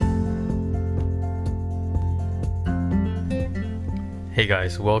Hey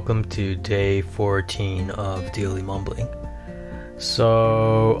guys, welcome to day 14 of Daily Mumbling.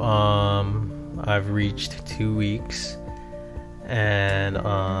 So, I've reached 2 weeks, and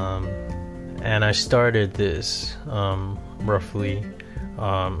I started this roughly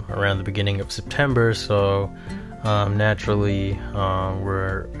around the beginning of September. So, naturally,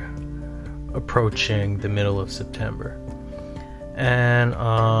 we're approaching the middle of September, and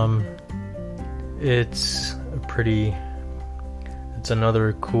it's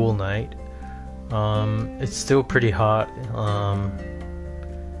another cool night. It's still pretty hot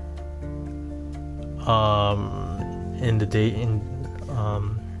in the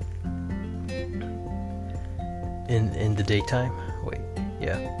daytime.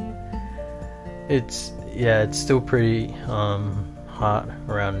 It's still pretty hot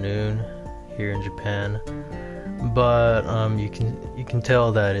around noon here in Japan, but you can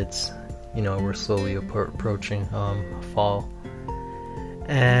tell that it's, we're slowly approaching fall.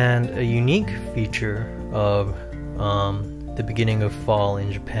 And a unique feature of the beginning of fall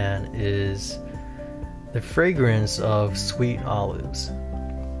in Japan is the fragrance of sweet olives.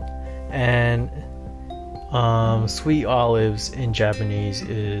 And sweet olives in Japanese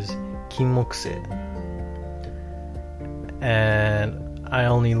is kimokse. And I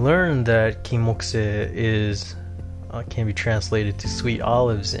only learned that kimokse can be translated to sweet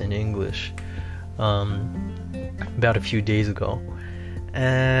olives in English about a few days ago.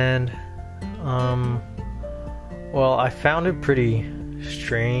 And I found it pretty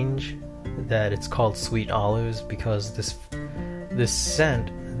strange that it's called sweet olives, because this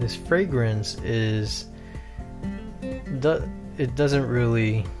fragrance it doesn't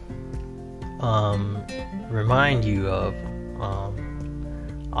really remind you of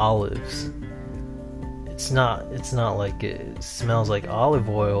olives. It's not like it smells like olive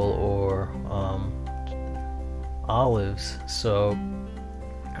oil or olives. So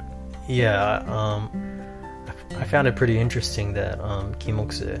I found it pretty interesting that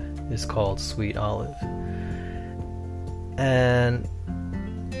kimokse is called sweet olive, and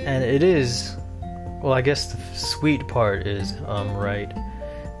it is, well, I guess the sweet part is right.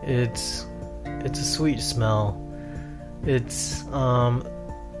 It's a sweet smell. It's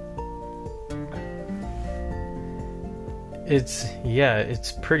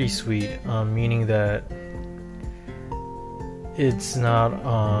pretty sweet, meaning that it's not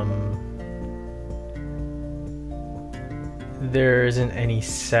there isn't any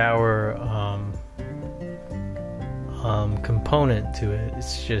sour component to it.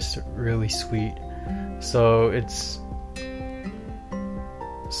 It's just really sweet. So it's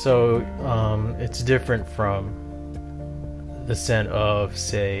different from the scent of,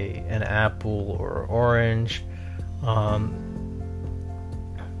 say, an apple or orange.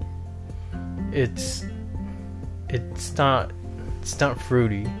 It's not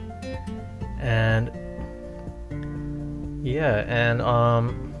fruity, and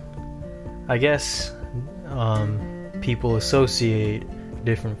I guess people associate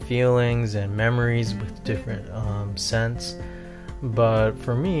different feelings and memories with different scents, but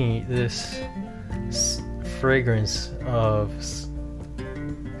for me, this fragrance of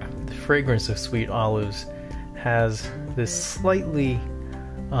sweet olives has this slightly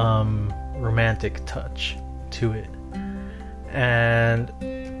romantic touch to it. And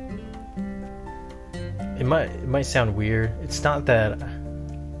it might sound weird. It's not that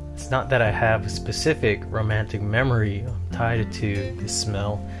I have a specific romantic memory tied to the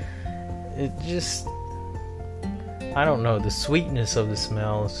smell. It just, I don't know, the sweetness of the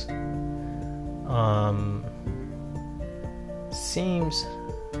smells seems,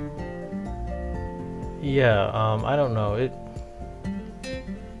 I don't know, it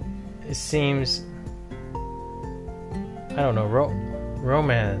seems, I don't know,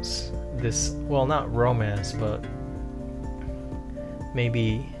 romance. Not romance, but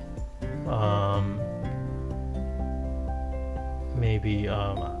maybe I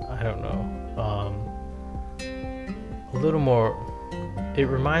don't know, a little more. It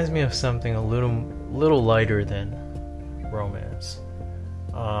reminds me of something a little lighter than romance.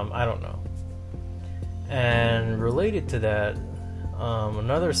 I don't know. And related to that,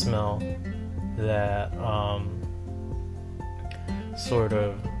 another smell that sort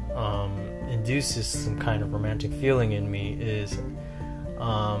of induces some kind of romantic feeling in me is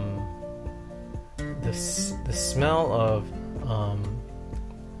the smell of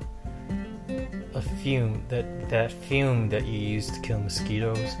a fume, that fume that you use to kill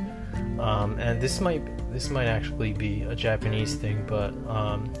mosquitoes. And this might actually be a Japanese thing, but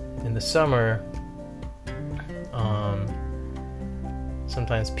in the summer,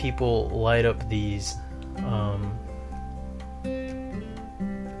 sometimes people light up these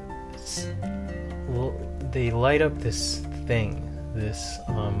they light up this thing, this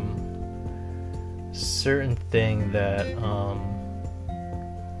certain thing that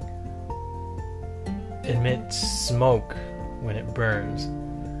emits smoke when it burns,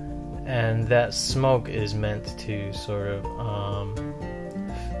 and that smoke is meant to sort of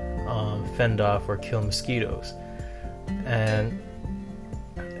fend off or kill mosquitoes, and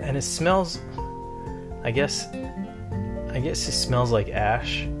it smells. I guess it smells like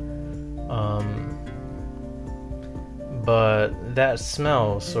ash, but that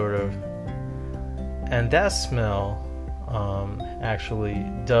smell actually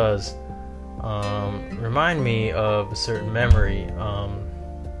does remind me of a certain memory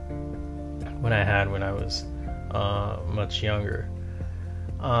when I was much younger.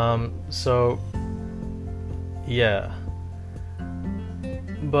 So yeah,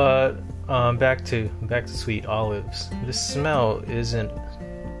 but back to sweet olives. This smell isn't.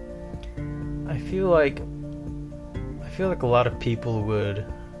 I feel like a lot of people would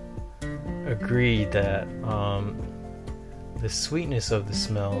agree that the sweetness of the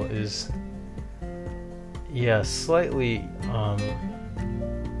smell is,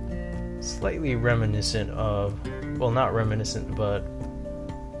 slightly reminiscent of, well, not reminiscent, but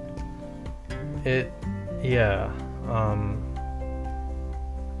it,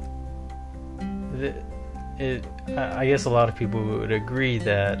 I guess a lot of people would agree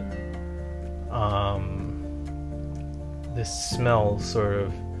that this smell sort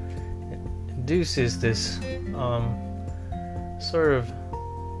of induces this sort of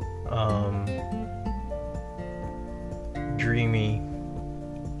dreamy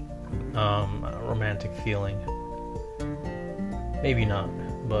romantic feeling. Maybe not,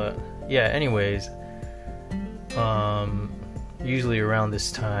 but yeah, anyways, usually around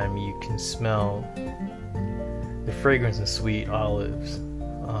this time you can smell the fragrance of sweet olives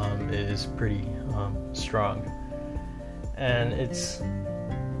is pretty strong, and it's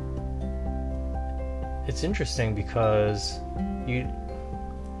interesting because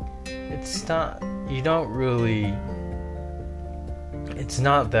it's not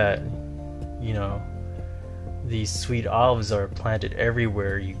that these sweet olives are planted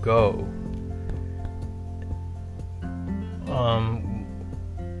everywhere you go.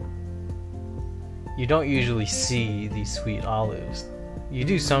 You don't usually see these sweet olives. You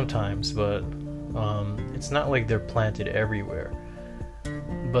do sometimes, but it's not like they're planted everywhere.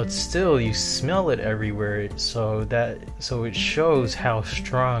 But still, you smell it everywhere, so it shows how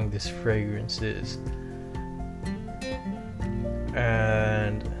strong this fragrance is.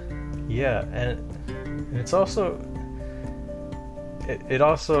 And yeah, and it's also it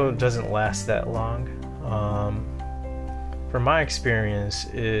also doesn't last that long. From my experience,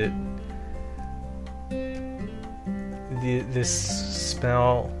 this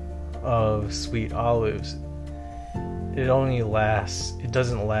smell of sweet olives, it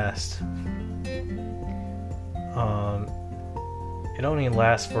doesn't last. It only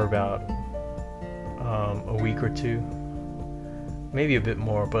lasts for about a week or two, maybe a bit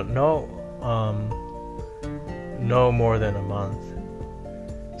more, but no more than a month.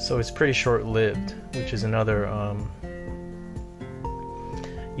 So it's pretty short-lived, which is another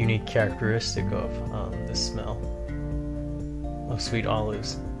unique characteristic of the smell of sweet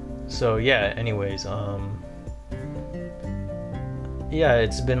olives. So yeah, anyways,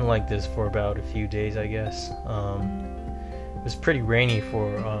 it's been like this for about a few days, I guess. It was pretty rainy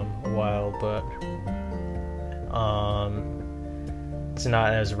for a while, but it's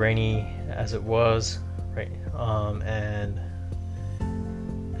not as rainy as it was, right?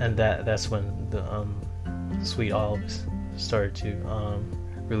 And that's when the sweet olives started to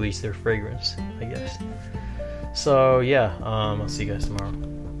release their fragrance, I guess. So yeah, I'll see you guys tomorrow.